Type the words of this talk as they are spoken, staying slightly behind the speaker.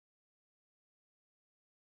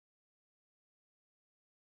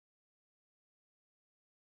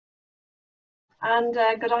And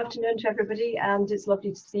good afternoon to everybody, and it's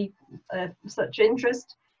lovely to see such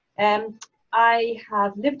interest. I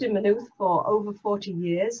have lived in Maynooth for over 40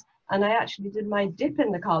 years, and I actually did my dip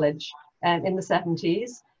in the college in the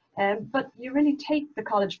 70s. But you really take the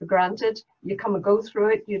college for granted. You come and go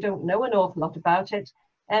through it, you don't know an awful lot about it.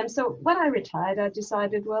 So when I retired, I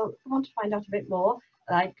decided, well, I want to find out a bit more,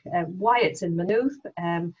 like why it's in Maynooth,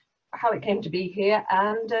 how it came to be here,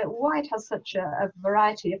 and why it has such a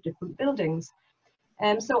variety of different buildings.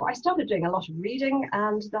 So I started doing a lot of reading,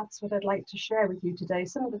 and that's what I'd like to share with you today,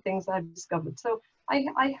 some of the things I've discovered. So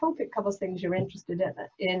I hope it covers things you're interested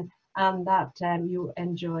in and that you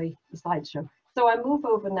enjoy the slideshow. So I move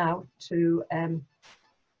over now to the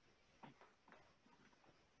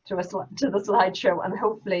slideshow, and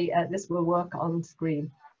hopefully this will work on screen.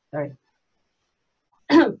 Sorry.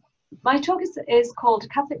 My talk is called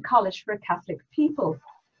Catholic College for a Catholic People.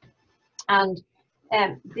 And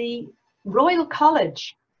the Royal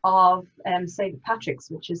College of St.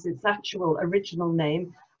 Patrick's, which is its actual original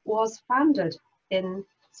name, was founded in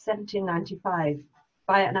 1795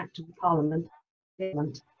 by an Act of Parliament.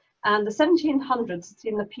 And the 1700s had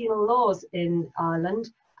seen the penal laws in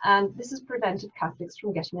Ireland, and this has prevented Catholics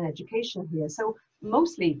from getting an education here. So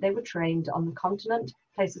mostly they were trained on the continent,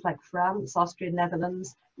 places like France, Austria,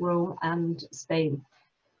 Netherlands, Rome, and Spain.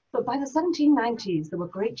 But by the 1790s, there were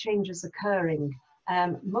great changes occurring,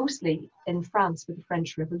 mostly in France with the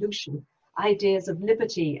French Revolution. Ideas of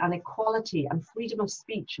liberty and equality and freedom of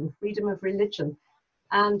speech and freedom of religion.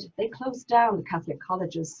 And they closed down the Catholic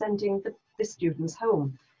colleges, sending the students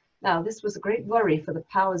home. Now, this was a great worry for the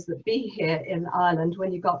powers that be here in Ireland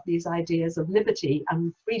when you got these ideas of liberty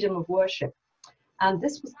and freedom of worship. And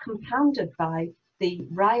this was compounded by the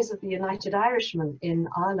rise of the United Irishmen in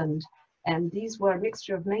Ireland. And these were a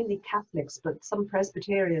mixture of mainly Catholics, but some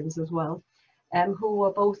Presbyterians as well, who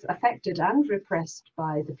were both affected and repressed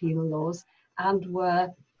by the penal laws and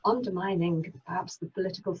were undermining perhaps the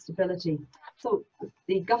political stability. So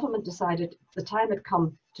the government decided the time had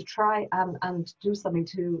come to try and do something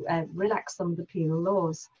to relax some of the penal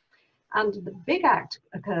laws. And the big act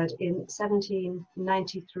occurred in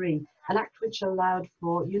 1793, an act which allowed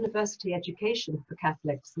for university education for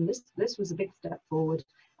Catholics. And this was a big step forward.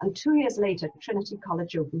 And 2 years later, Trinity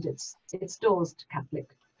College opened its doors to Catholic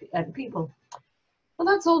people. Well,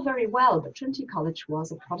 that's all very well, but Trinity College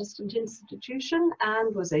was a Protestant institution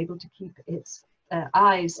and was able to keep its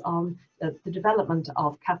eyes on the development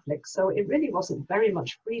of Catholics. So it really wasn't very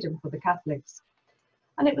much freedom for the Catholics.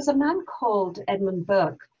 And it was a man called Edmund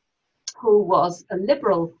Burke, who was a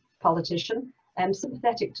liberal politician,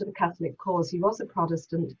 sympathetic to the Catholic cause. He was a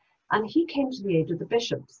Protestant, and he came to the aid of the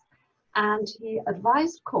bishops. And he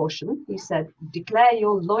advised caution. He said, declare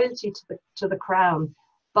your loyalty to the crown,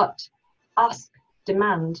 but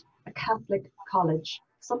demand a Catholic college,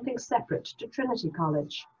 something separate to Trinity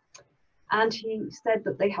College. And he said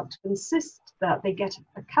that they had to insist that they get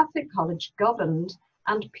a Catholic college governed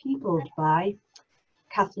and peopled by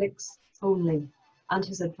Catholics only. And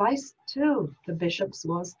his advice to the bishops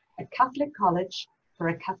was a Catholic college for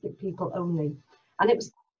a Catholic people only. And it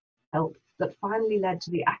was help that finally led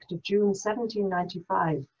to the Act of June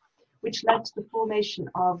 1795, which led to the formation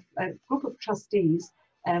of a group of trustees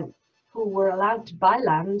who were allowed to buy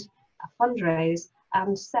land, fundraise,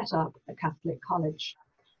 and set up a Catholic college.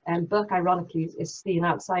 And Burke, ironically, is seen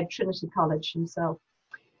outside Trinity College himself.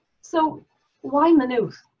 So why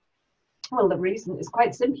Maynooth? Well, the reason is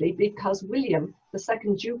quite simply because William, the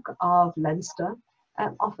second Duke of Leinster,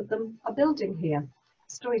 offered them a building here,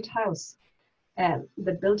 a storied house.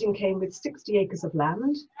 The building came with 60 acres of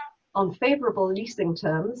land on favourable leasing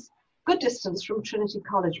terms, good distance from Trinity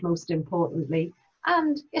College, most importantly,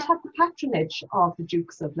 and it had the patronage of the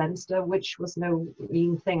Dukes of Leinster, which was no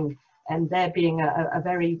mean thing, and there being a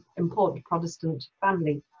very important Protestant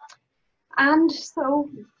family. And so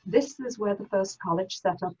this is where the first college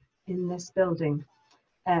set up in this building.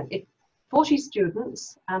 40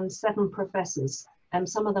 students and 7 professors, and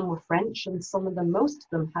some of them were French, and some of them, most of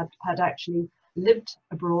them, had actually lived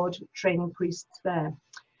abroad training priests there.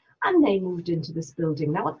 And they moved into this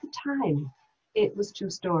building. Now, at the time, it was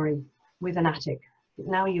 2-story with an attic.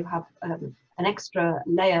 Now you have an extra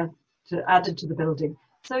layer added to the building.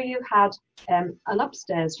 So you had an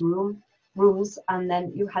upstairs rooms, and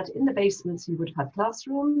then you had in the basements, you would have had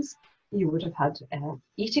classrooms, you would have had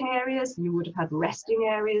eating areas, you would have had resting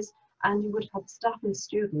areas, and you would have had staff and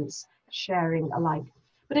students sharing alike.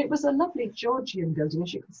 But it was a lovely Georgian building,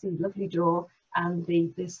 as you can see, lovely door and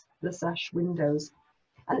the sash windows.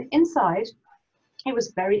 And inside, it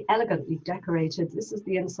was very elegantly decorated. This is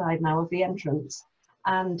the inside now of the entrance,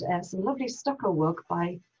 and some lovely stucco work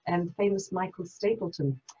by famous Michael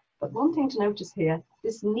Stapleton. But one thing to notice here,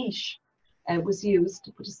 this niche was used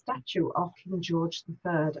to put a statue of King George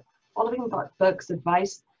III. Following Burke's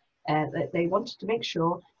advice, they wanted to make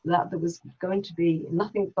sure that there was going to be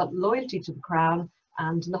nothing but loyalty to the Crown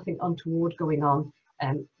and nothing untoward going on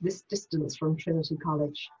this distance from Trinity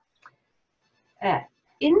College.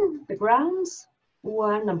 In the grounds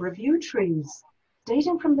were a number of yew trees,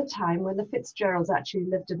 dating from the time when the Fitzgeralds actually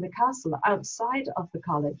lived in the castle outside of the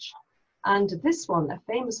college. And this one, a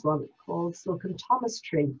famous one called Silken Thomas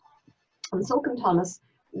tree. And Silken Thomas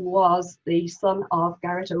was the son of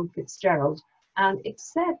Garrett O. Fitzgerald. And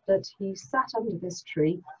it's said that he sat under this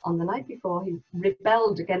tree on the night before he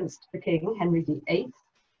rebelled against the king, Henry VIII,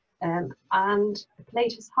 and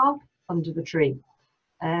played his harp under the tree.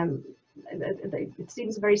 It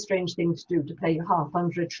seems a very strange thing to do, to play your harp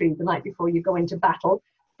under a tree the night before you go into battle,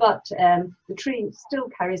 but the tree still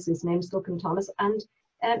carries his name, Silken Thomas, and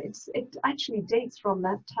it actually dates from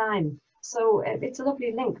that time. So it's a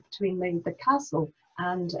lovely link between the castle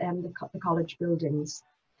and the college buildings.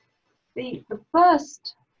 The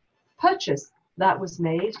first purchase that was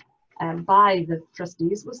made by the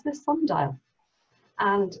trustees was this sundial,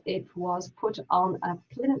 and it was put on a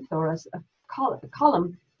plinth or a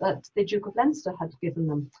column that the Duke of Leinster had given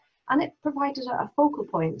them, and it provided a focal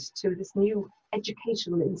point to this new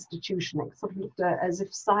educational institution. It sort of looked as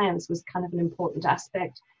if science was kind of an important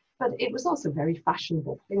aspect, but it was also a very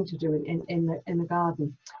fashionable thing to do in the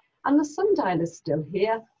garden. And the sundial is still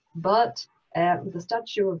here, but the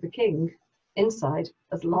statue of the king inside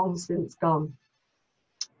has long since gone.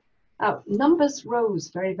 Numbers rose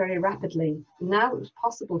very, very rapidly. Now it was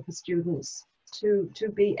possible for students to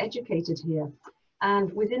be educated here.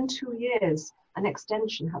 And within 2 years, an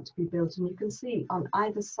extension had to be built. And you can see on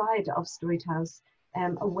either side of Stoyt House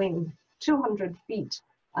a wing, 200 feet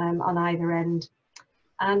on either end.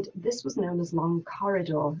 And this was known as Long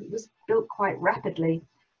Corridor. It was built quite rapidly,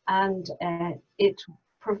 and it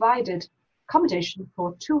provided accommodation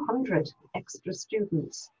for 200 extra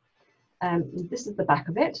students. This is the back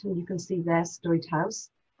of it, and you can see there Stoyt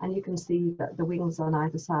House, and you can see that the wings on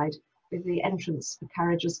either side with the entrance for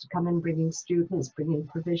carriages to come in, bringing students, bringing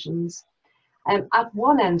provisions. At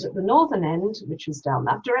one end, at the northern end, which was down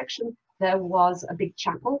that direction, there was a big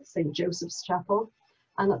chapel, St. Joseph's Chapel,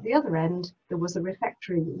 and at the other end, there was a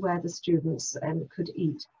refectory where the students could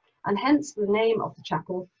eat. And hence the name of the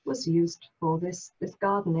chapel was used for this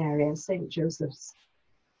garden area, St. Joseph's.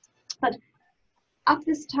 But at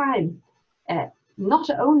this time, not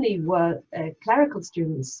only were clerical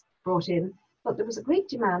students brought in, but there was a great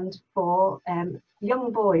demand for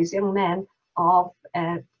young boys, young men of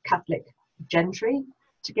Catholic gentry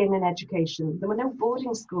to gain an education. There were no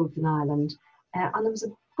boarding schools in Ireland, and there was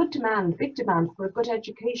a good demand, big demand for a good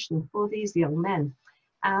education for these young men.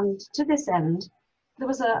 And to this end, there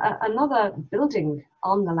was another building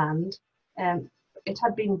on the land. It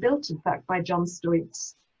had been built, in fact, by John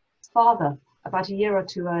Stoyt's father about a year or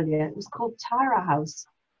two earlier. It was called Tara House,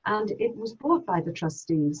 and it was bought by the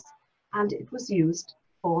trustees, and it was used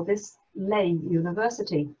for this lay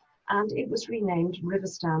university, and it was renamed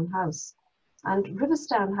Riverstown House. And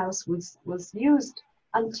Riverstown House was used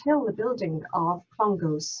until the building of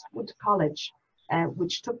Clongowes Wood College,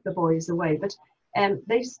 which took the boys away. But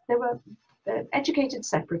they were educated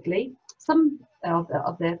separately. Some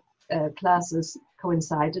of their classes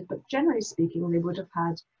coincided, but generally speaking, they would have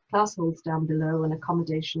had class halls down below and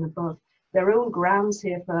accommodation above. Their own grounds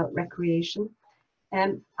here for recreation.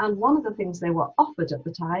 And one of the things they were offered at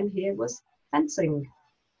the time here was fencing.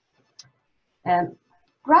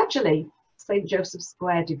 Gradually, St. Joseph's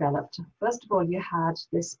Square developed. First of all, you had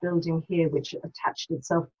this building here, which attached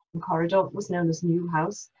itself to the corridor. It was known as New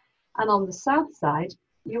House. And on the south side,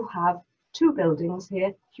 you have two buildings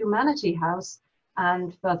here, Humanity House,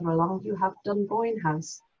 and further along, you have Dunboyne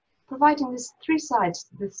House, providing this three sides,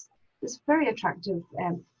 this very attractive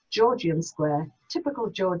Georgian square, typical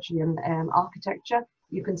Georgian architecture.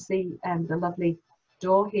 You can see the lovely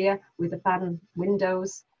door here with the fan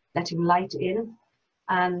windows letting light in,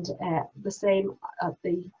 and the same at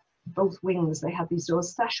both wings. They have these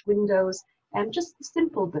doors, sash windows, and just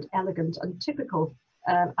simple but elegant and typical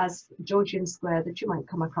as Georgian square that you might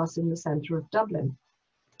come across in the centre of Dublin.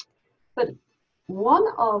 But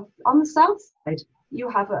on the south side, you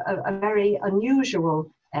have a very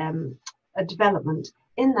unusual development,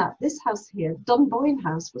 in that this house here, Dunboyne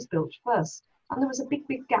House, was built first. And there was a big,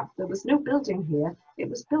 big gap. There was no building here. It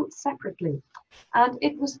was built separately. And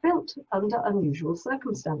it was built under unusual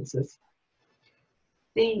circumstances.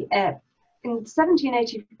 In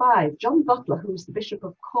 1785, John Butler, who was the Bishop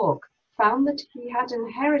of Cork, found that he had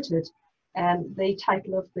inherited the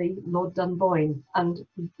title of the Lord Dunboyne and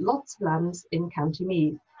lots of lands in County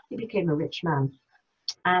Meath. He became a rich man,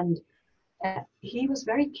 and he was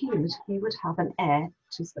very keen that he would have an heir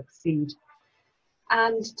to succeed.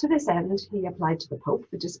 And to this end, he applied to the Pope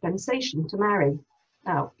for dispensation to marry.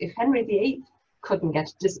 Now, if Henry VIII couldn't get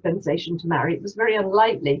a dispensation to marry, it was very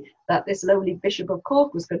unlikely that this lowly Bishop of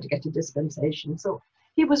Cork was going to get a dispensation. So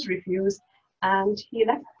he was refused, and he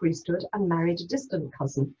left the priesthood and married a distant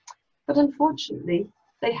cousin. But unfortunately,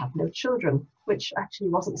 they had no children, which actually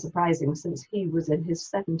wasn't surprising since he was in his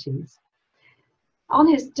 70s. On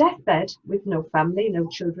his deathbed, with no family, no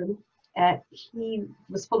children, he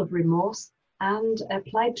was full of remorse and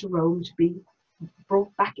applied to Rome to be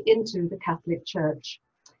brought back into the Catholic Church.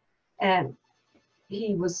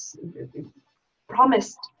 He was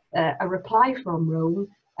promised a reply from Rome,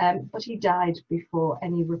 but he died before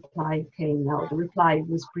any reply came. Now, the reply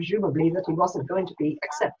was presumably that he wasn't going to be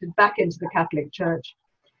accepted back into the Catholic Church.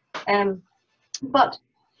 But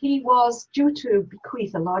he was due to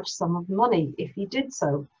bequeath a large sum of money if he did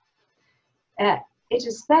so. It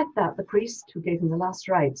is said that the priest who gave him the last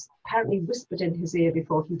rites apparently whispered in his ear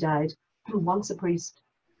before he died, "Once a priest,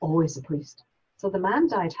 always a priest." So the man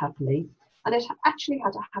died happily, and it actually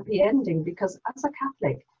had a happy ending because as a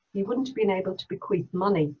Catholic, he wouldn't have been able to bequeath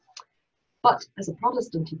money. But as a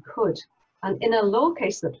Protestant, he could. And in a law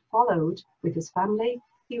case that followed with his family,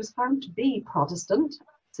 he was found to be Protestant,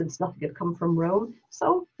 since nothing had come from Rome.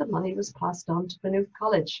 So the money was passed on to Maynooth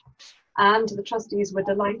College, and the trustees were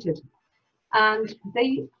delighted. And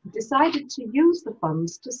they decided to use the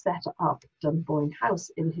funds to set up Dunboyne House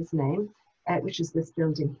in his name, which is this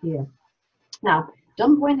building here. Now,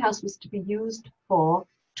 Dunboyne House was to be used for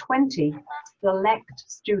 20 select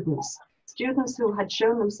students who had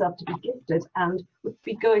shown themselves to be gifted and would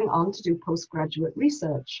be going on to do postgraduate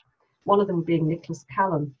research, one of them being Nicholas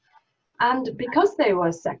Callan. And because they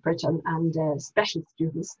were separate and special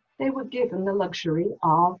students, they were given the luxury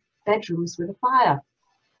of bedrooms with a fire,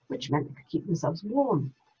 which meant they could keep themselves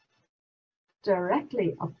warm.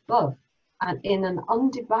 Directly above and in an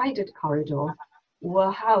undivided corridor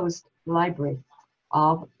were housed the library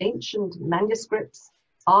of ancient manuscripts,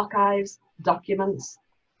 archives, documents,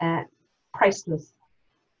 priceless,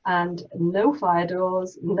 and no fire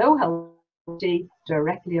doors, no healthy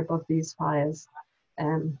directly above these fires.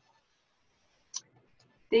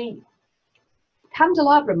 The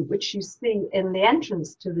candelabrum, which you see in the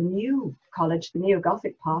entrance to the new college, the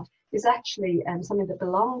neo-Gothic part, is actually something that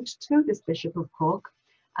belonged to this Bishop of Cork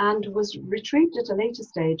and was retrieved at a later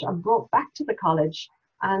stage and brought back to the college.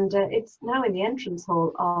 And it's now in the entrance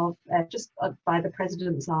hall of just by the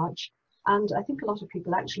President's Arch. And I think a lot of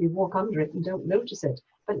people actually walk under it and don't notice it.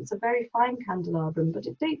 But it's a very fine candelabrum, but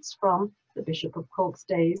it dates from the Bishop of Cork's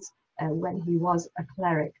days when he was a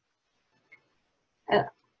cleric.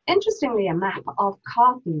 Interestingly, a map of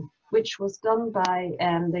Carton, which was done by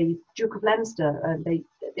the Duke of Leinster,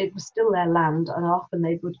 it was still their land, and often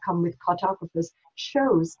they would come with cartographers,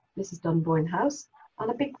 shows this is Dunboyne House,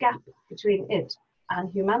 and a big gap between it and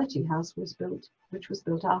Humanity House was built, which was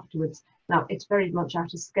built afterwards. Now, it's very much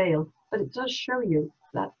out of scale, but it does show you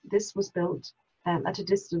that this was built at a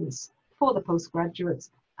distance for the postgraduates,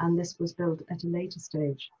 and this was built at a later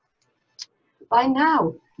stage. By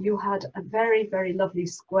now, you had a very, very lovely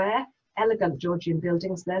square, elegant Georgian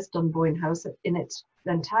buildings. There's Dunboyne House in its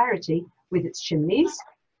entirety with its chimneys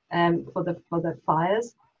for the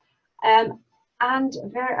fires, and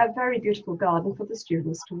a very beautiful garden for the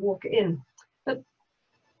students to walk in. But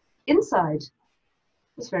inside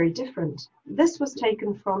was very different. This was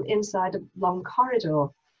taken from inside a long corridor,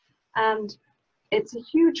 and it's a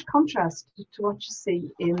huge contrast to what you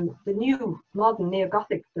see in the new modern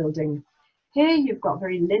neo-Gothic building. Here you've got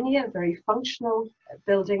very linear, very functional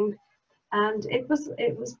building, and it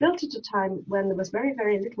was built at a time when there was very,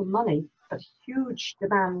 very little money, but huge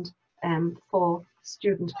demand for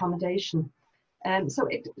student accommodation. So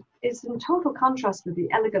it is in total contrast with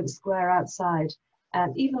the elegant square outside,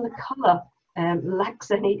 and even the colour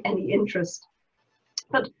lacks any interest.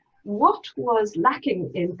 But what was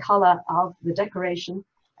lacking in colour of the decoration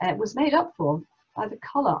was made up for by the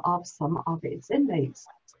colour of some of its inmates.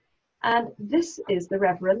 And this is the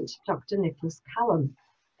Reverend Dr. Nicholas Callan,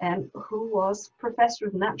 who was Professor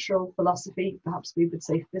of Natural Philosophy, perhaps we would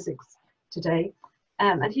say physics today.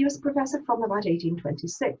 And he was a professor from about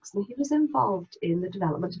 1826, and he was involved in the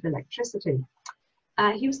development of electricity.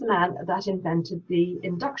 He was the man that invented the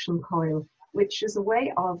induction coil, which is a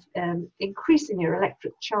way of increasing your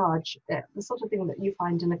electric charge, the sort of thing that you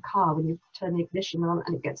find in a car when you turn the ignition on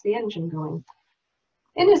and it gets the engine going.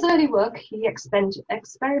 In his early work, he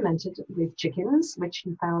experimented with chickens, which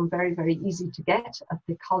he found very, very easy to get at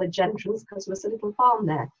the college entrance because there was a little farm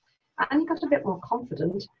there. And he got a bit more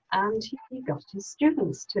confident, and he got his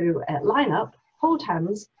students to line up, hold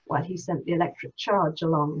hands, while he sent the electric charge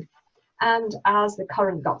along. And as the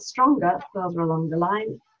current got stronger further along the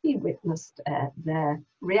line, he witnessed their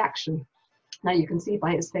reaction. Now you can see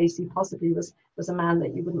by his face he possibly was a man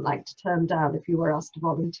that you wouldn't like to turn down if you were asked to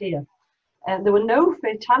volunteer. There were no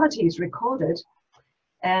fatalities recorded,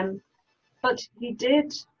 but he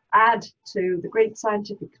did add to the great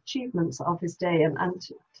scientific achievements of his day and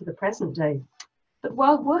to the present day. But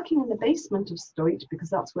while working in the basement of Stoit, because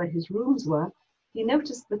that's where his rooms were, he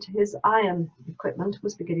noticed that his iron equipment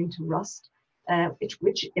was beginning to rust,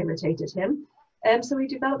 which irritated him. So he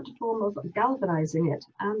developed a form of galvanizing it,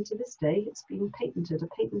 and to this day it's been patented, a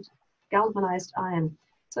patent galvanized iron.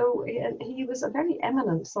 So he was a very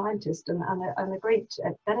eminent scientist and a great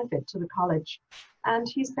benefit to the college. And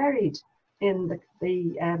he's buried in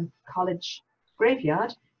the college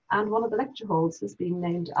graveyard, and one of the lecture halls has been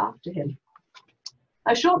named after him.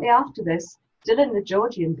 Now, shortly after this, still in the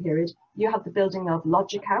Georgian period, you have the building of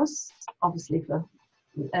Logic House, obviously for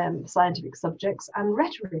scientific subjects, and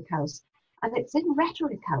Rhetoric House. And it's in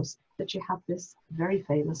Rhetoric House that you have this very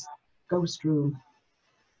famous ghost room.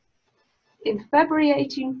 In February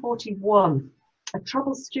 1841, a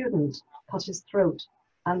troubled student cut his throat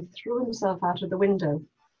and threw himself out of the window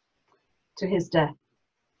to his death.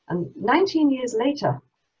 And 19 years later,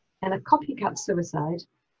 in a copycat suicide,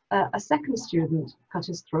 a second student cut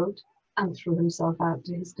his throat and threw himself out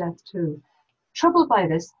to his death too. Troubled by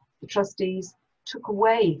this, the trustees took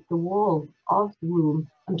away the wall of the room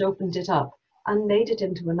and opened it up and made it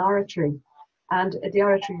into an oratory. And the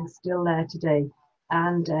oratory is still there today.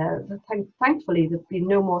 And thankfully, there've been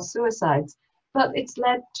no more suicides. But it's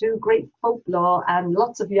led to great folklore and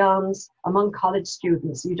lots of yarns among college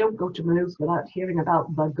students. You don't go to Maynooth without hearing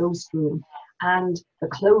about the ghost room and the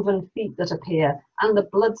cloven feet that appear and the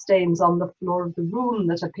bloodstains on the floor of the room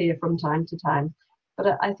that appear from time to time.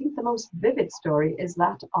 But I think the most vivid story is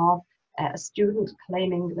that of a student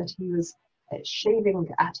claiming that he was shaving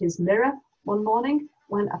at his mirror one morning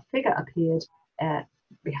when a figure appeared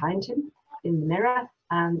behind him in the mirror,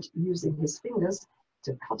 and using his fingers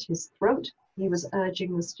to cut his throat, he was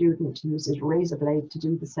urging the student to use his razor blade to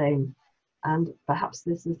do the same. And perhaps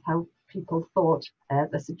this is how people thought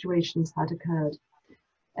the situations had occurred.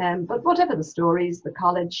 But whatever the stories, the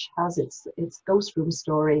college has its ghost room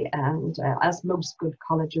story, and as most good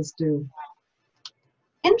colleges do.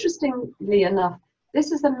 Interestingly enough,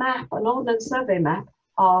 this is a map, an Ordnance Survey map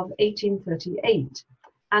of 1838,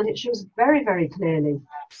 and it shows very, very clearly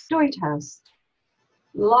Stoit House,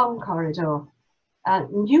 long corridor,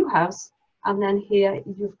 new house, and then here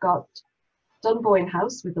you've got Dunboyne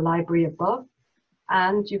House with the library above,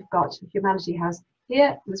 and you've got Humanity House.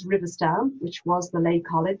 Here was Riversdown, which was the lay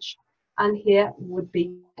college, and here would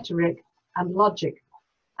be Rhetoric and Logic.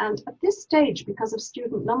 And at this stage, because of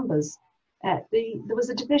student numbers, there was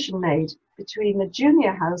a division made between the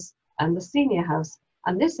junior house and the senior house,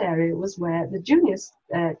 and this area was where the junior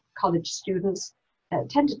college students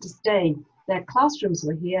tended to stay. Their classrooms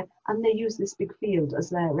were here, and they used this big field as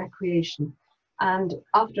their recreation. And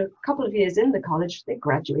after a couple of years in the college, they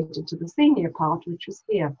graduated to the senior part, which was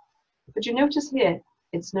here. But you notice here,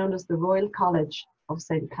 it's known as the Royal College of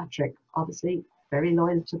St. Patrick, obviously very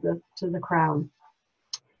loyal to the crown.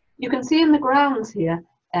 You can see in the grounds here,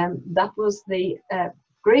 that was the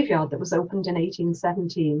graveyard that was opened in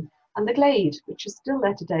 1817, and the glade, which is still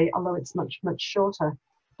there today, although it's much, much shorter.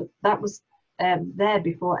 But that was there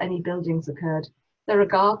before any buildings occurred. There are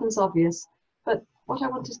gardens, obvious, but what I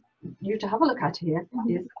want you to have a look at here is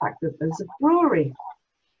the fact that there's a brewery.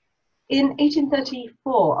 In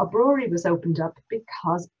 1834, a brewery was opened up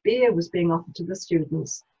because beer was being offered to the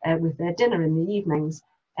students with their dinner in the evenings.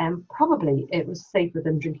 Probably it was safer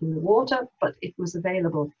than drinking the water, but it was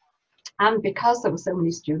available. And because there were so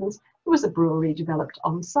many students, there was a brewery developed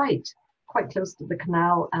on site, quite close to the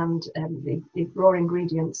canal and the raw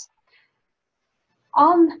ingredients.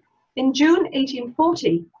 In June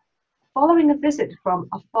 1840, following a visit from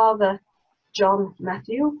a Father John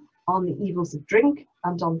Matthew on the evils of drink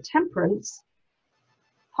and on temperance,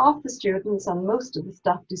 half the students and most of the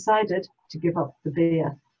staff decided to give up the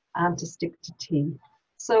beer and to stick to tea.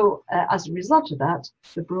 So as a result of that,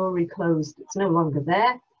 the brewery closed. It's no longer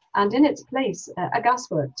there. And in its place, a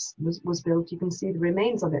gasworks was built. You can see the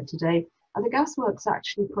remains of it today. And the gasworks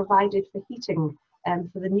actually provided for heating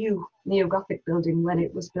for the new neo-Gothic building when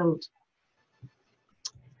it was built.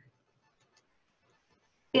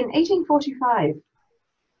 In 1845,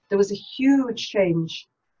 there was a huge change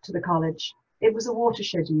to the college. It was a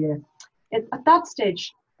watershed year. At that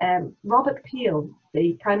stage, Robert Peel,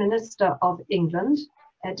 the Prime Minister of England,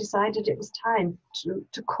 decided it was time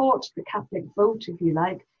to court the Catholic vote, if you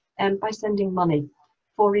like, by sending money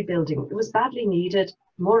for rebuilding. It was badly needed,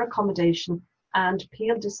 more accommodation, and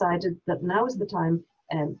Peel decided that now is the time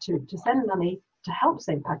to send money to help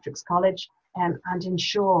St. Patrick's College and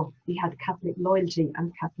ensure we had Catholic loyalty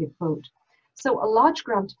and Catholic vote. So a large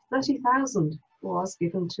grant of 30,000 was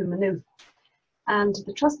given to Maynooth, and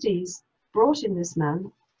the trustees brought in this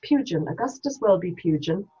man, Pugin, Augustus Welby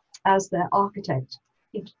Pugin, as their architect.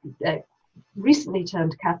 He recently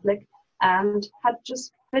turned Catholic and had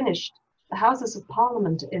just finished the Houses of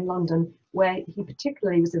Parliament in London, where he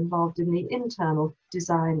particularly was involved in the internal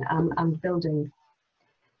design and building.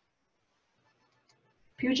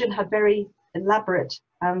 Pugin had very elaborate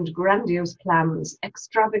and grandiose plans,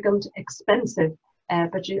 extravagant, expensive,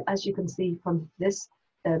 but as you can see from this,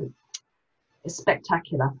 is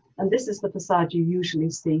spectacular. And this is the facade you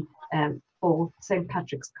usually see for St.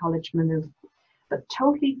 Patrick's College, Maynooth, but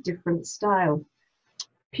totally different style.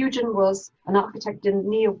 Pugin was an architect in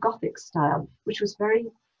neo-Gothic style, which was very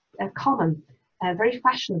common, very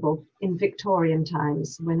fashionable in Victorian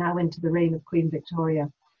times. We're now into the reign of Queen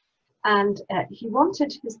Victoria. And he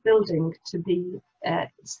wanted his building to be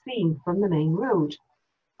seen from the main road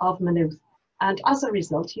of Maynooth. And as a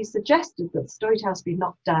result, he suggested that Stoat House be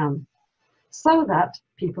knocked down so that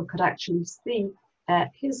people could actually see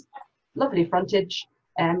his lovely frontage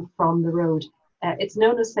from the road. It's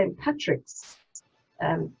known as St. Patrick's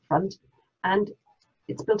front, and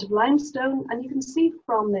it's built of limestone, and you can see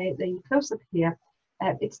from the close-up here,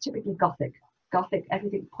 it's typically Gothic,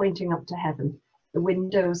 everything pointing up to heaven. The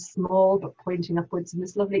windows small but pointing upwards, and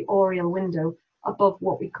this lovely oriel window above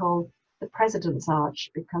what we call the President's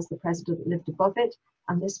Arch, because the President lived above it,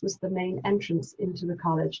 and this was the main entrance into the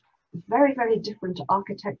college. Very, very different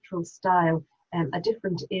architectural style, a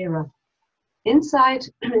different era. Inside,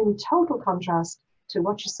 in total contrast to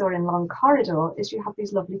what you saw in Long Corridor, is you have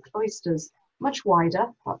these lovely cloisters, much wider,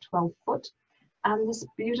 about 12 foot, and this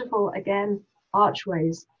beautiful, again,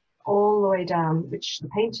 archways all the way down, which the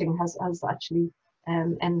painting has actually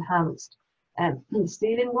enhanced. The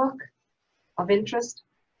ceiling work of interest,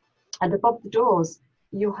 and above the doors,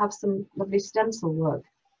 you have some lovely stencil work.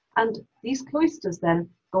 And these cloisters then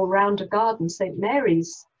go around a garden, St.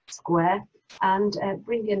 Mary's Square, and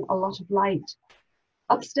bring in a lot of light.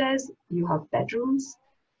 Upstairs, you have bedrooms.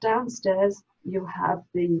 Downstairs, you have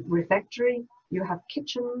the refectory, you have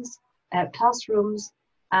kitchens, classrooms,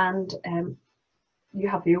 and you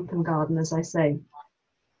have the open garden, as I say.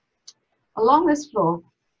 Along this floor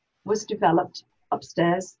was developed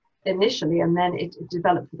upstairs initially, and then it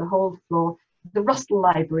developed for the whole floor, the Russell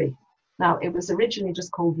Library. Now, it was originally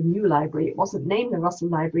just called the New Library. It wasn't named the Russell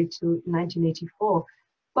Library till 1984,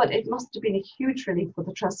 but it must have been a huge relief for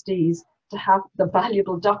the trustees to have the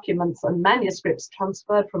valuable documents and manuscripts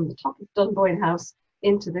transferred from the top of Dunboyne House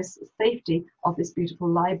into this safety of this beautiful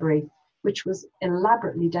library, which was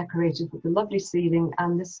elaborately decorated with the lovely ceiling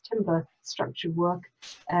and this timber structured work.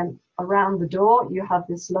 Around the door, you have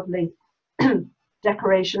this lovely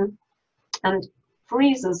decoration and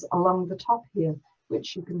friezes along the top here,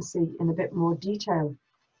 which you can see in a bit more detail.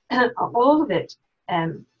 All of it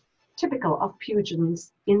typical of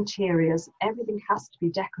Pugin's interiors. Everything has to be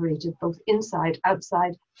decorated, both inside,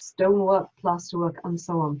 outside, stonework, plasterwork, and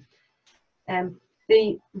so on.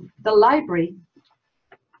 The library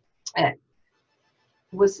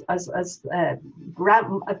was as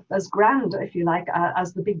grand, if you like,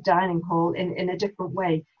 as the big dining hall in a different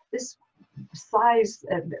way. This size,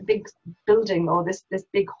 big building, or this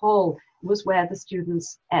big hall, was where the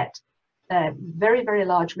students ate. Very, very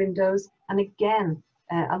large windows, and again,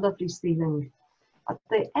 a lovely ceiling. At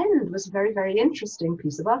the end was a very, very interesting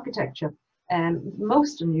piece of architecture,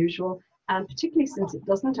 most unusual, and particularly since it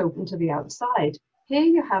doesn't open to the outside. Here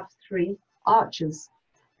you have 3 arches,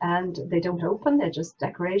 and they don't open, they're just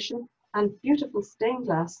decoration, and beautiful stained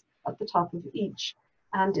glass at the top of each.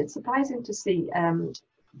 And it's surprising to see,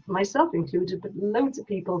 myself included, but loads of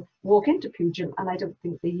people walk into Pugin, and I don't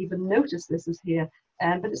think they even notice this is here,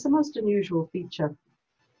 but it's a most unusual feature.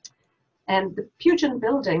 The Pugin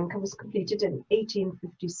building was completed in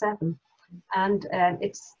 1857, and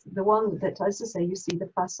it's the one that, as I say, you see the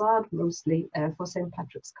facade mostly for St.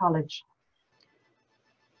 Patrick's College.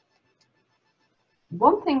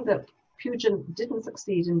 One thing that Pugin didn't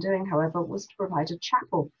succeed in doing, however, was to provide a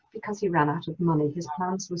chapel, because he ran out of money. His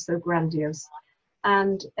plans were so grandiose.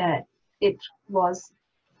 And it was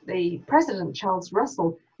the President, Charles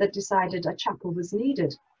Russell, that decided a chapel was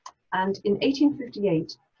needed. And in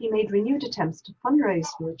 1858, he made renewed attempts to fundraise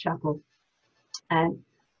for a chapel.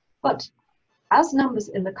 But as numbers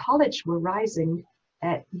in the college were rising,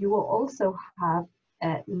 you will also have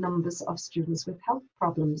numbers of students with health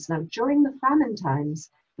problems. Now, during the famine times,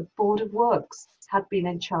 the Board of Works had been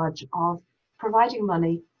in charge of providing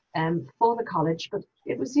money for the college, but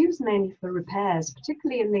it was used mainly for repairs,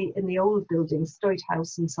 particularly in the old buildings, Stoit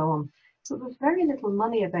House and so on. So there was very little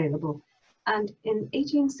money available. And in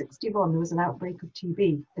 1861, there was an outbreak of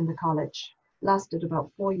TB in the college, lasted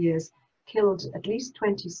about 4 years, killed at least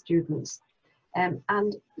 20 students. And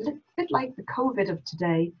a bit like the COVID of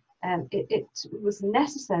today, it was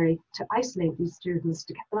necessary to isolate these students,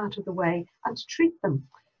 to get them out of the way and to treat them.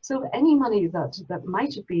 So any money that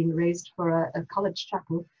might have been raised for a college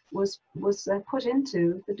chapel was put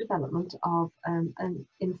into the development of an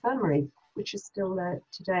infirmary, which is still there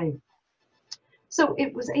today. So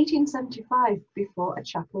it was 1875 before a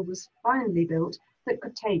chapel was finally built that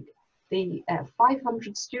could take the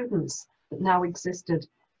 500 students that now existed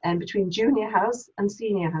between junior house and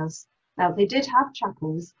senior house. Now, they did have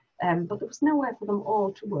chapels, but there was nowhere for them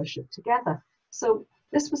all to worship together. So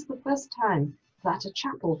this was the first time that a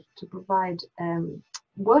chapel to provide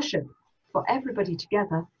worship for everybody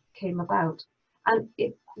together came about. And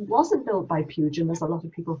it wasn't built by Pugin, as a lot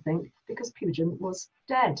of people think, because Pugin was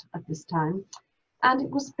dead at this time. And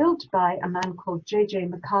it was built by a man called J.J.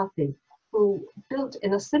 McCarthy, who built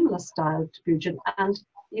in a similar style to Pugin. And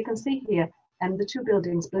you can see here, the two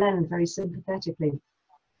buildings blend very sympathetically.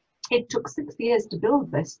 It took 6 years to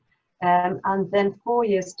build this, and then 4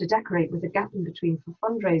 years to decorate, with a gap in between for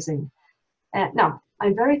fundraising. Now,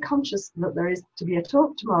 I'm very conscious that there is to be a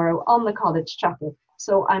talk tomorrow on the college chapel,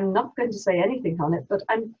 so I'm not going to say anything on it, but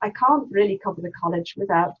I can't really cover the college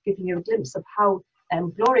without giving you a glimpse of how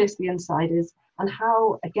glorious the inside is, and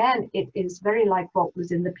how, again, it is very like what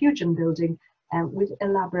was in the Pugin building, with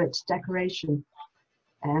elaborate decoration.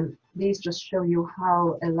 These just show you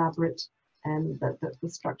how elaborate the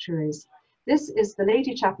structure is. This is the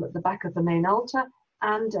Lady Chapel at the back of the main altar,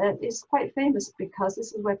 and it's quite famous because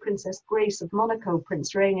this is where Princess Grace of Monaco,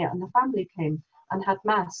 Prince Rainier and the family came and had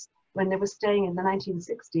mass when they were staying in the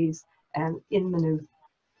 1960s in Maynooth.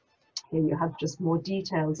 Here you have just more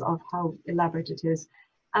details of how elaborate it is.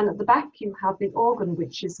 And at the back you have the organ,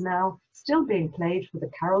 which is now still being played for the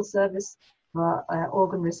carol service, for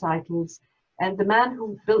organ recitals. And the man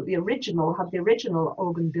who built the original, had the original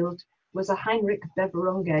organ built, was a Heinrich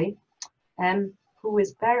Beveronge, who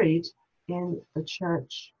is buried in the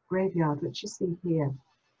church graveyard, which you see here.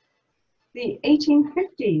 The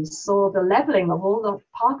 1850s saw the levelling of all the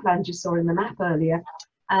parkland you saw in the map earlier,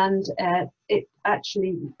 and it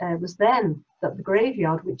actually was then that the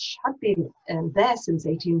graveyard, which had been there since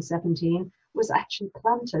 1817, was actually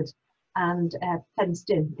planted and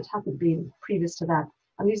fenced in. It hadn't been previous to that.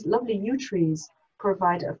 And these lovely yew trees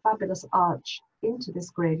provide a fabulous arch into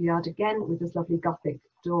this graveyard, again with this lovely Gothic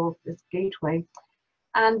door, this gateway.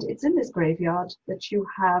 And it's in this graveyard that you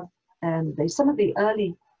have some of the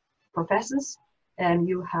early professors.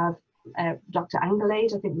 You have Dr.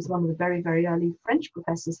 Anglade, I think was one of the very, very early French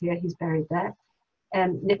professors here. He's buried there.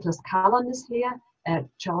 Nicholas Callan is here,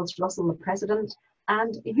 Charles Russell, the president,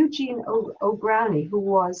 and Eugene O'Growney, who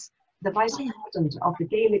was the vice president of the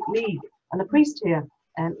Gaelic League and a priest here,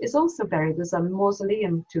 is also buried. There's a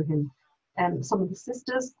mausoleum to him. Some of the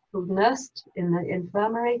sisters who nursed in the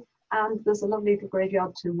infirmary, and there's a lovely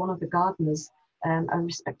graveyard to one of the gardeners, a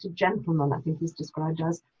respected gentleman, I think he's described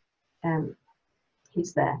as.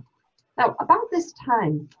 He's there. Now, about this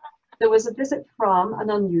time, there was a visit from an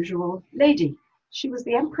unusual lady. She was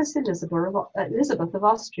the Empress Elizabeth of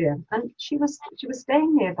Austria, and she was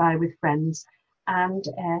staying nearby with friends, and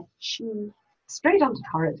she strayed onto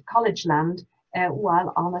college land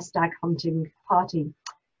while on a stag hunting party.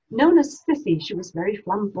 Known as Sissy, she was a very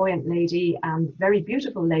flamboyant lady and very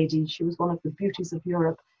beautiful lady. She was one of the beauties of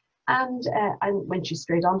Europe, and when she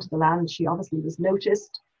strayed onto the land, she obviously was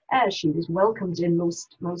noticed. She was welcomed in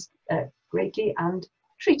most greatly and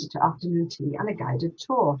treated to afternoon tea and a guided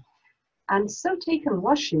tour. And so taken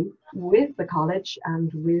was she with the college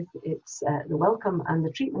and with its the welcome and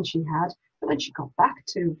the treatment she had, that when she got back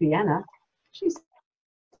to Vienna, she's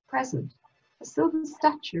present a silver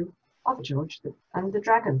statue of George and the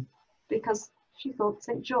Dragon, because she thought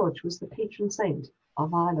St. George was the patron saint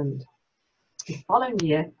of Ireland. The following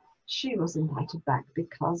year, she was invited back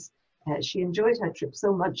because she enjoyed her trip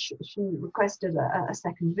so much, she requested a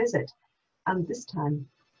second visit. And this time,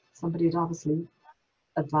 somebody had obviously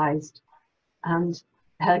advised, and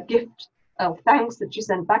her gift of thanks that she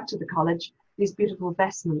sent back to the college, these beautiful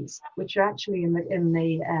vestments, which are actually in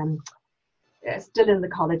the still in the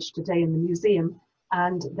college today in the museum,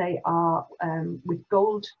 and they are with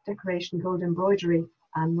gold decoration, gold embroidery,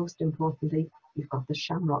 and most importantly, you've got the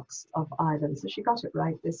shamrocks of Ireland. So she got it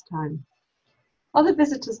right this time. Other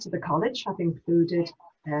visitors to the college have included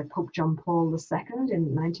Pope John Paul II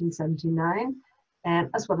in 1979,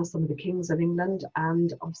 as well as some of the kings of England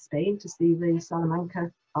and of Spain to see the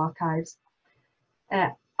Salamanca archives.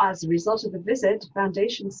 As a result of the visit,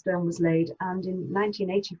 foundation stone was laid, and in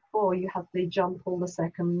 1984 you have the John Paul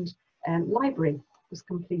II library was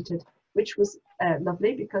completed, which was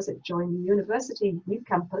lovely because it joined the university new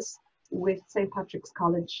campus with St. Patrick's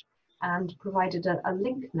College and provided a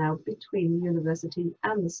link now between the university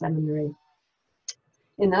and the seminary.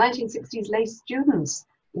 In the 1960s, lay students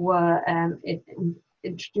were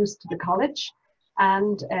introduced to the college,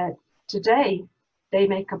 and today they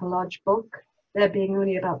make up a large bulk, there being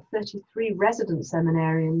only about 33 resident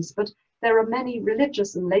seminarians, but there are many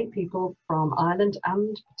religious and lay people from Ireland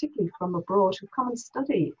and particularly from abroad who come and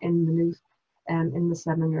study in Maynooth in the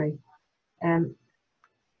seminary.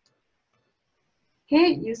 Here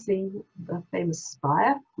you see the famous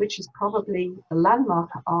spire, which is probably the landmark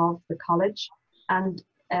of the college, and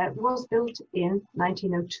was built in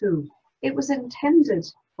 1902. It was intended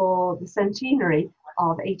for the centenary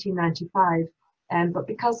of 1895, but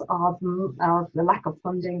because of the lack of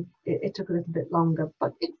funding, it took a little bit longer.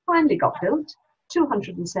 But it finally got built,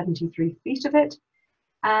 273 feet of it,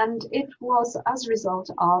 and it was as a result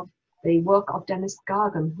of the work of Dennis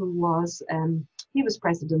Gargan, who was he was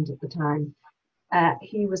president at the time.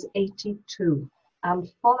 He was 82, and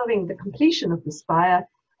following the completion of the spire,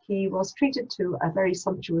 he was treated to a very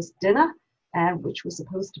sumptuous dinner, which was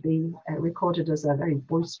supposed to be recorded as a very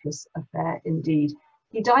boisterous affair indeed.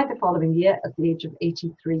 He died the following year at the age of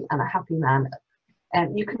 83 and a happy man.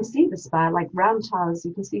 You can see the spire like round towers,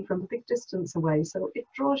 you can see from a big distance away, so it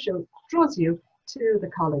draws you to the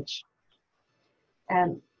college.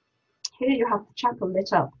 Here you have the chapel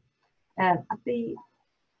lit up.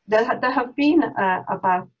 There have been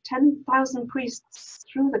about 10,000 priests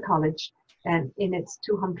through the college in its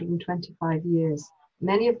 225 years.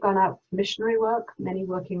 Many have gone out for missionary work, many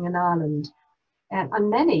working in Ireland, and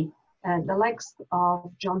many, the likes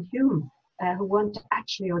of John Hume, who weren't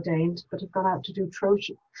actually ordained, but have gone out to do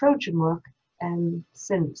Trojan work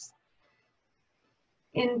since.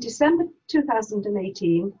 In December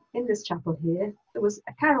 2018, in this chapel here, there was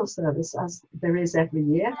a carol service, as there is every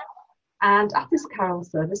year. And at this carol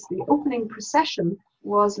service, the opening procession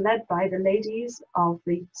was led by the ladies of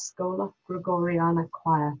the Schola Gregoriana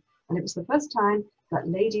choir. And it was the first time that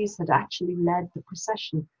ladies had actually led the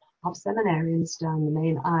procession of seminarians down the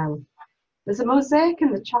main aisle. There's a mosaic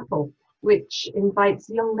in the chapel which invites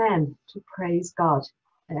young men to praise God.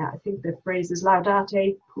 I think the phrase is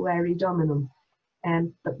Laudate Pueri Dominum.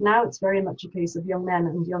 But now it's very much a case of young men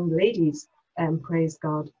and young ladies praise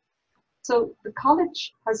God. So the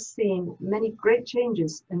college has seen many great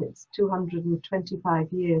changes in its 225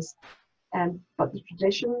 years, but the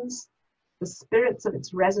traditions, the spirits of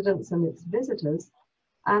its residents and its visitors,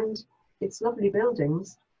 and its lovely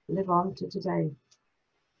buildings live on to today.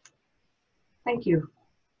 Thank you.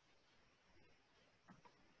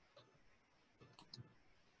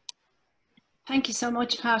 Thank you so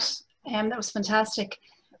much, Pat. That was fantastic.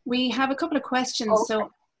 We have a couple of questions,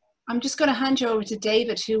 so I'm just going to hand you over to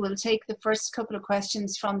David, who will take the first couple of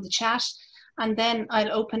questions from the chat, and then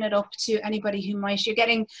I'll open it up to anybody who might. You're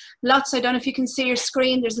getting lots, I don't know if you can see your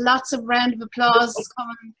screen, there's lots of round of applause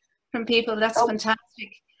coming from people. That's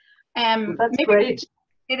fantastic. That's great.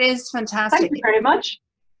 It is fantastic. Thank you very much.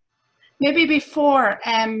 Maybe before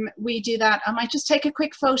we do that, I might just take a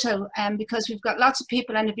quick photo because we've got lots of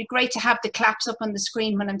people, and it'd be great to have the claps up on the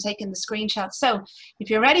screen when I'm taking the screenshot. So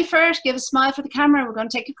if you're ready for it, give a smile for the camera. We're going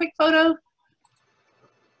to take a quick photo.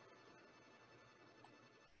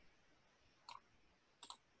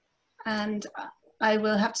 And I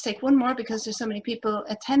will have to take one more because there's so many people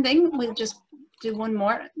attending. We'll just do one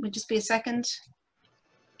more. We'll just be a second.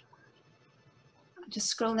 I'll just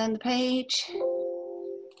scroll down the page.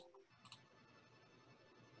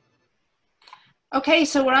 Okay,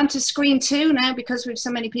 so we're on to screen 2 now because we have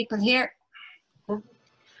so many people here.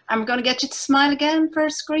 I'm going to get you to smile again for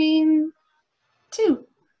screen 2.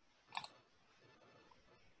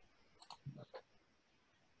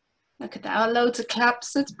 Look at that, oh, loads of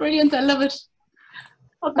claps. That's brilliant, I love it.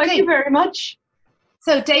 Well, thank you very much.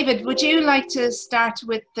 So David, would you like to start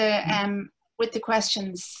with the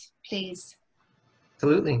questions, please?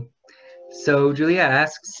 Absolutely. So Julia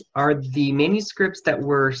asks, are the manuscripts that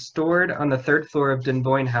were stored on the 3rd floor of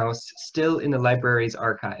Dunboyne House still in the library's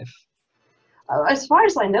archive? As far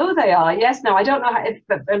as I know, they are. Yes. Now I don't know.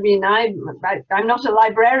 I mean, I'm not a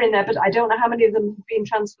librarian there, but I don't know how many of them have been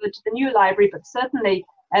transferred to the new library. But certainly,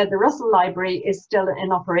 the Russell Library is still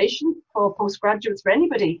in operation for postgraduates, for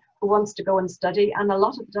anybody who wants to go and study. And a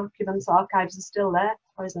lot of the documents, archives are still there, as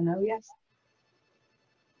far as I know. Yes.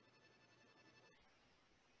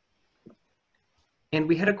 And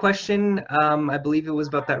we had a question, I believe it was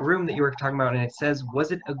about that room that you were talking about, and it says,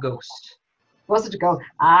 was it a ghost? Was it a ghost?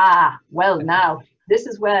 Ah, well, now, this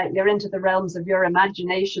is where you're into the realms of your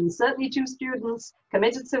imagination. Certainly 2 students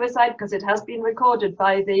committed suicide because it has been recorded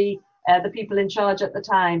by the people in charge at the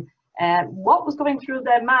time. What was going through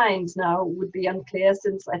their minds now would be unclear,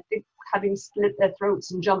 since I think having slit their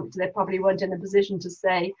throats and jumped, they probably weren't in a position to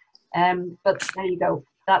say. But there you go.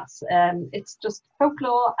 That's it's just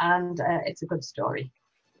folklore, and it's a good story.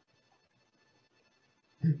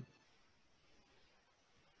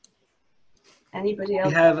 Anybody else?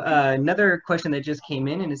 We have another question that just came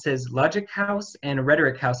in, and it says, Logic House and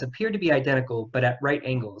Rhetoric House appear to be identical, but at right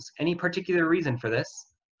angles. Any particular reason for this?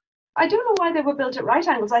 I don't know why they were built at right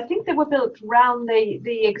angles. I think they were built around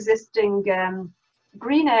the existing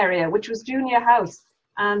green area, which was Junior House.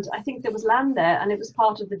 And I think there was land there, and it was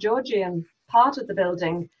part of the Georgian part of the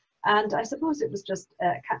building. And I suppose it was just,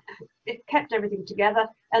 it kept everything together,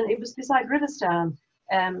 and it was beside Riverstown.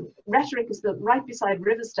 Rhetoric is built right beside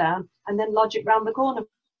Riverstown, and then Logic round the corner.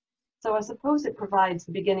 So I suppose it provides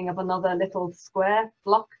the beginning of another little square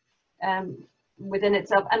block within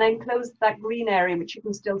itself, and enclosed that green area, which you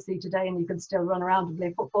can still see today, and you can still run around and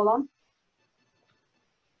play football on.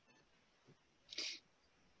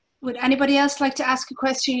 Would anybody else like to ask a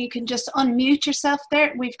question? You can just unmute yourself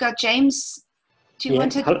there. We've got James. Do you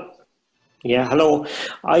want to? Hello. Yeah, hello.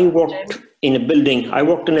 I worked in a building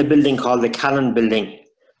called the Callan Building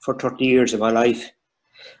for 30 years of my life.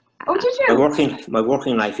 Oh, did you? My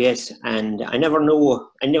working life, yes. And I never know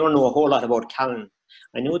a whole lot about Callan.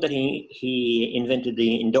 I know that he invented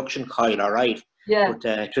the induction coil, all right. Yeah. But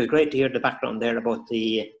it was great to hear the background there about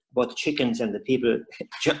the chickens and the people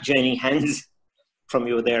joining hands from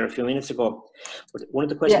you there a few minutes ago. But one of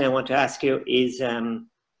the questions I want to ask you is,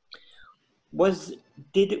 was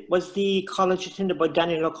the college attended by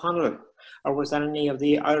Daniel O'Connell, or was that any of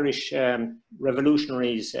the Irish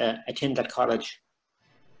revolutionaries attend that college?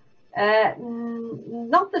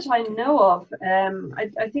 Not that I know of.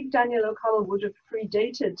 I think Daniel O'Connell would have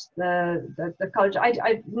predated the college.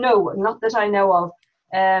 No, not that I know of.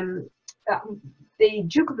 The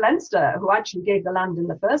Duke of Leinster, who actually gave the land in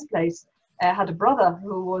the first place, had a brother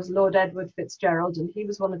who was Lord Edward Fitzgerald, and he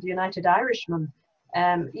was one of the United Irishmen.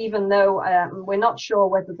 Even though we're not sure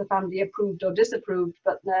whether the family approved or disapproved,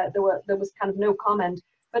 but there was kind of no comment.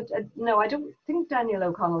 But no, I don't think Daniel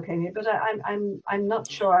O'Connell came here, but I'm not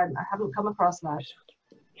sure. I haven't come across that.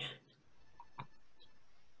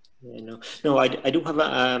 Yeah, no, I do have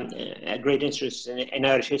a great interest in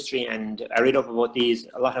Irish history, and I read up about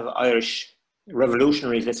a lot of Irish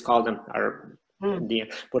revolutionaries, let's call them,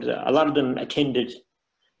 but a lot of them attended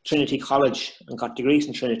Trinity College and got degrees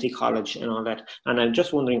in Trinity College and all that. And I'm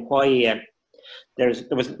just wondering why there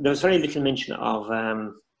was very little mention of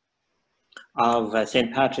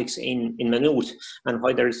St. Patrick's in Maynooth, and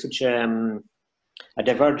why there is such a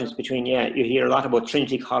divergence between, you hear a lot about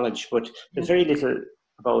Trinity College, but there's very little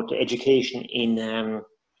about education in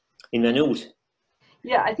Maynooth.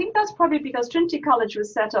 Yeah, I think that's probably because Trinity College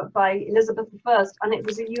was set up by Elizabeth I, and it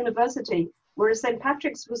was a university, whereas St.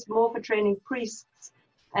 Patrick's was more for training priests.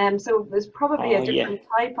 So there's probably a different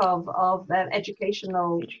type of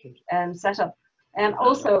educational setup.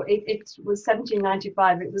 Also, it was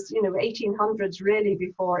 1795. It was 1800s really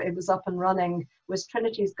before it was up and running. Whereas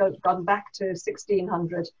Trinity's gone back to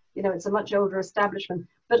 1600. It's a much older establishment.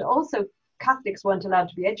 But also Catholics weren't allowed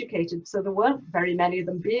to be educated, so there weren't very many of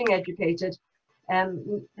them being educated.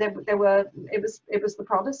 It was the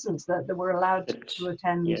Protestants that were allowed to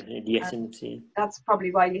attend. Yes, that's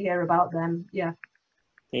probably why you hear about them. Yeah.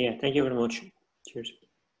 Yeah, thank you very much. Cheers.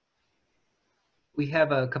 We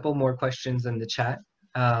have a couple more questions in the chat.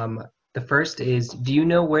 The first is, do you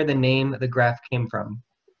know where the name the Graph came from?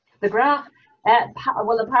 The Graph?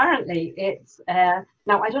 Well, apparently it's,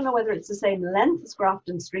 now I don't know whether it's the same length as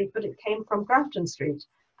Grafton Street, but it came from Grafton Street.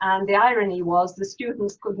 And the irony was the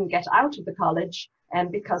students couldn't get out of the college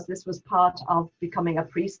because this was part of becoming a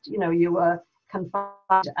priest. You were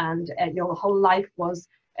confined, and your whole life was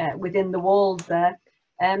within the walls there.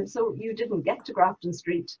 So you didn't get to Grafton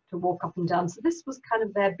Street to walk up and down. So this was kind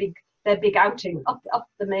of their big outing up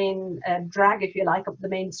the main drag, if you like, up the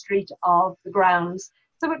main street of the grounds.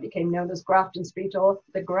 So it became known as Grafton Street or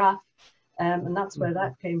the Graph, and that's where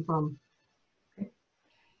that came from.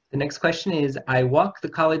 The next question is, I walk the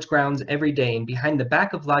college grounds every day, and behind the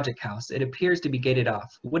back of Logic House, it appears to be gated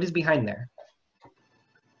off. What is behind there?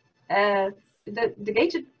 The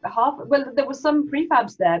gated half, well, there was some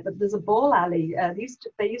prefabs there, but there's a ball alley.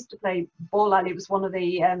 They used to play ball alley. It was one of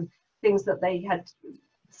the things that they had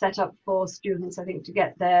set up for students, I think, to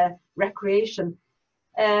get their recreation.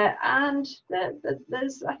 And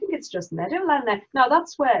there's, I think it's just meadowland there. Now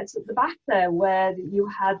that's where, it's at the back there where you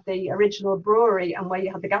had the original brewery and where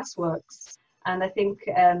you had the gasworks. And I think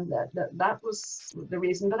that was the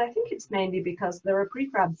reason, but I think it's mainly because there are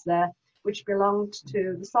prefabs there which belonged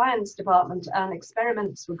to the science department, and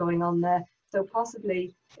experiments were going on there. So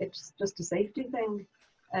possibly it's just a safety thing.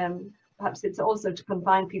 Perhaps it's also to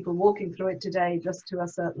confine people walking through it today just to a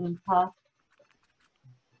certain path.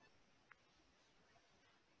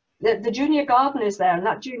 The junior garden is there, and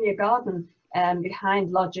that junior garden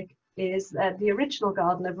behind Logic is the original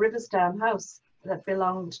garden of Riversdown House that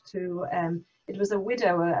belonged to, it was a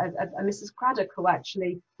widow, a Mrs. Craddock, who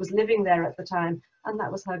actually was living there at the time, and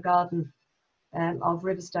that was her garden of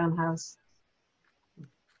Riversdown House.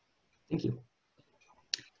 Thank you.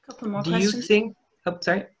 A couple more Do questions. you think, oh,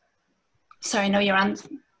 sorry. Sorry, no, you're on.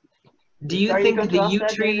 Do you think the yew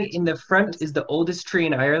tree in the front is the oldest tree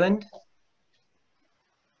in Ireland?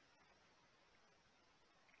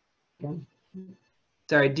 Yeah.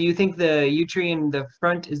 Sorry, do you think the yew tree in the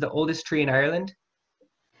front is the oldest tree in Ireland?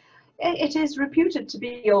 It is reputed to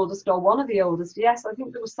be the oldest, or one of the oldest. Yes, I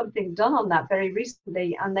think there was something done on that very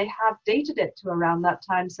recently, and they have dated it to around that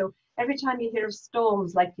time. So every time you hear of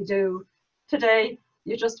storms like you do today,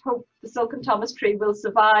 you just hope the Silken Thomas tree will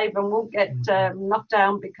survive and won't get knocked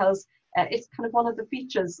down, because it's kind of one of the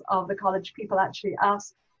features of the college. People actually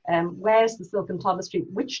ask, where's the Silken Thomas tree?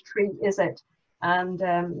 Which tree is it? And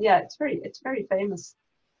yeah, it's very famous.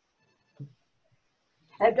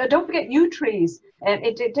 Don't forget yew trees.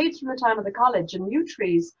 It dates from the time of the college, and yew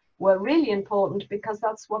trees were really important because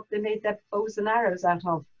that's what they made their bows and arrows out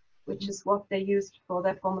of, which is what they used for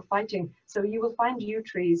their form of fighting. So you will find yew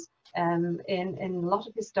trees in a lot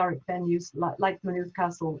of historic venues like Maynooth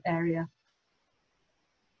Castle area.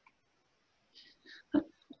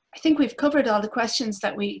 I think we've covered all the questions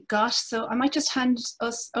that we got, so I might just hand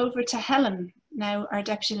us over to Helen now, our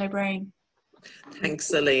Deputy Librarian.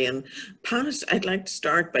 Thanks, Elaine. Pat, I'd like to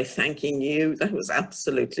start by thanking you. That was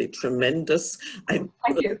absolutely tremendous. I've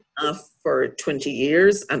been for 20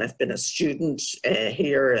 years, and I've been a student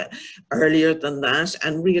here earlier than that,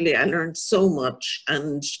 and really I learned so much.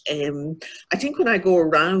 And I think when I go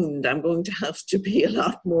around, I'm going to have to be a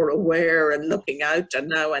lot more aware and looking out, and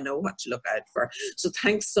now I know what to look out for. So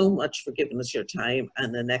thanks so much for giving us your time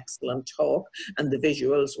and an excellent talk, and the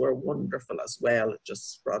visuals were wonderful as well. It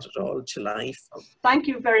just brought it all to life. Thank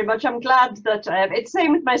you very much. I'm glad that it's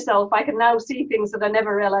same with myself. I can now see things that I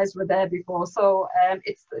never realized were there before. So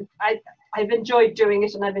I've enjoyed doing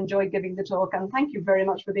it, and I've enjoyed giving the talk. And thank you very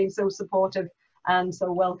much for being so supportive and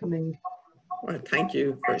so welcoming. Well, thank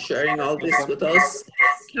you for sharing all this with us.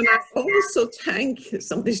 Can I also thank,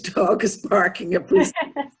 somebody's dog is barking at me,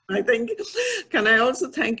 I think. Can I also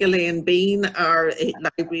thank Elaine Bean, our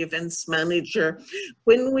library events manager.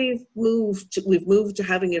 When we've moved to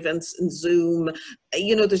having events in Zoom,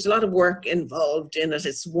 you know, there's a lot of work involved in it.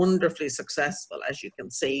 It's wonderfully successful, as you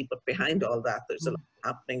can see, but behind all that, there's a lot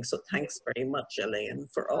happening. So thanks very much, Elaine,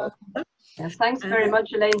 for all that. Yes, thanks very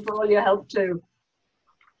much, Elaine, for all your help too.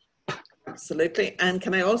 Absolutely. And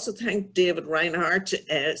can I also thank David Reinhardt?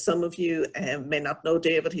 Some of you may not know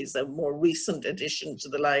David. He's a more recent addition to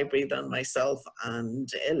the library than myself and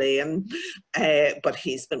Elaine, but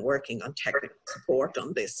he's been working on technical support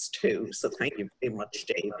on this too. So thank you very much,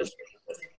 David.